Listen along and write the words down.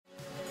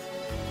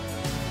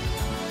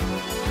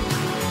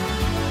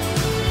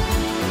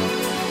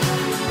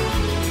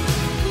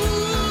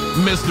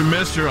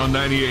Mister on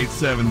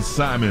 98.7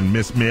 Simon,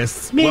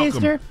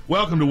 Mister.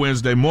 Welcome to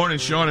Wednesday morning.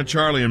 Sean and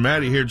Charlie and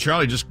Maddie here.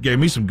 Charlie just gave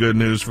me some good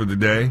news for the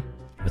day.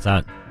 What's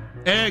that?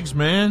 Eggs,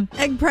 man.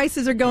 Egg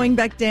prices are going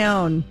back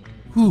down.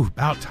 Whew,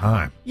 about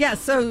time. Yeah,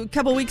 so a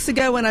couple weeks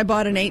ago when I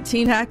bought an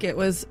 18-pack, it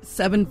was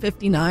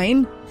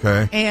 $7.59.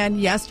 Okay. And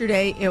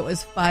yesterday it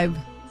was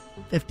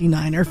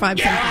 $5.59 or $5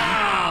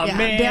 Yeah,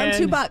 man.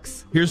 Down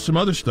 $2. Here's some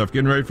other stuff.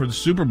 Getting ready for the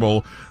Super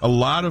Bowl. A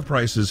lot of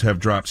prices have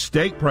dropped.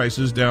 Steak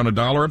prices down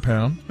 $1 a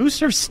pound. Who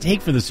serves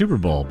steak for the Super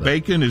Bowl?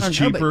 Bacon is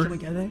cheaper. Can we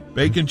get it?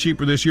 Bacon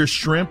cheaper this year.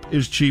 Shrimp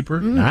is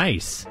cheaper.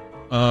 Nice.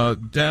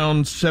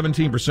 Down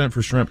 17%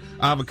 for shrimp.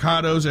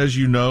 Avocados, as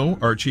you know,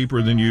 are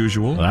cheaper than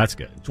usual. Well, that's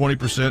good.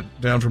 20%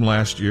 down from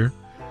last year.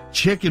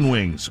 Chicken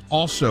wings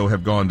also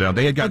have gone down.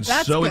 They had gotten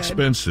so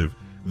expensive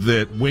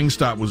that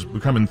Wingstop was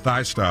becoming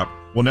Thigh Stop.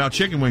 Well, now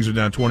chicken wings are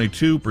down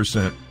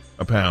 22%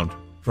 a pound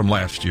from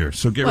last year.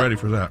 So get ready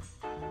for that.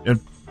 And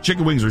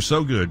chicken wings are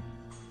so good.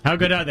 How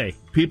good are they?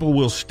 People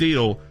will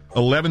steal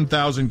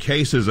 11,000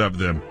 cases of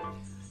them.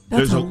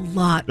 That's a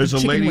lot of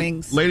chicken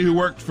wings. Lady who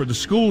worked for the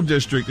school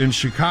district in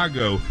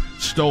Chicago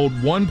stole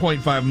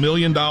 $1.5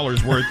 million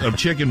worth of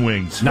chicken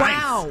wings. Nice.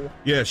 Wow.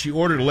 Yeah, she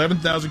ordered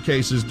 11,000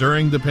 cases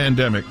during the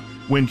pandemic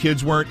when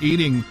kids weren't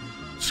eating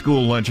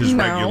school lunches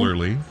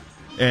regularly.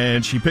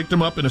 And she picked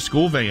them up in a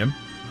school van.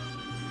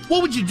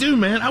 What would you do,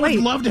 man? I would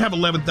love to have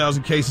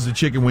 11,000 cases of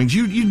chicken wings.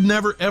 You'd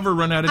never, ever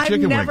run out of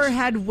chicken wings. I've never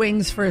had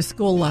wings for a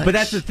school lunch. But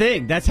that's the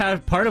thing. That's how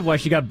part of why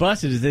she got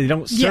busted is they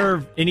don't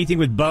serve anything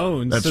with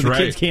bones, That's so the right.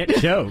 kids can't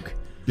choke.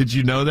 Did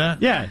you know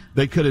that? Yeah.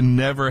 They could have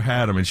never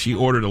had them, and she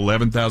ordered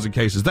 11,000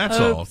 cases. That's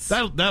Oops.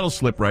 all. That'll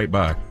slip right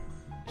by.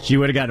 She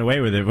would have gotten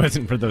away with it if it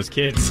wasn't for those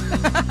kids.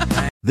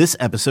 This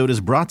episode is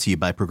brought to you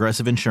by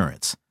Progressive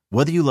Insurance.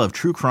 Whether you love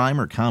true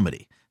crime or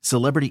comedy,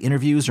 celebrity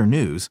interviews or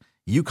news,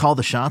 you call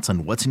the shots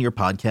on what's in your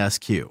podcast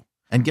queue.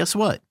 And guess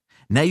what?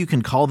 Now you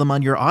can call them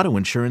on your auto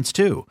insurance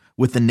too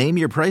with the Name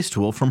Your Price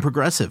tool from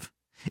Progressive.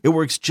 It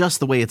works just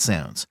the way it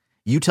sounds.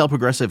 You tell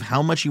Progressive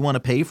how much you want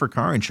to pay for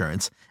car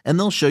insurance, and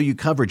they'll show you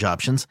coverage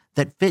options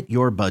that fit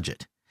your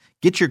budget.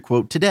 Get your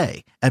quote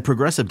today at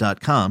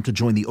Progressive.com to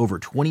join the over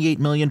 28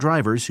 million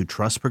drivers who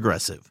trust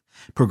Progressive.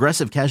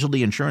 Progressive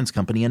Casualty Insurance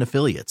Company and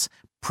Affiliates.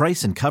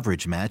 Price and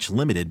coverage match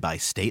limited by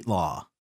state law.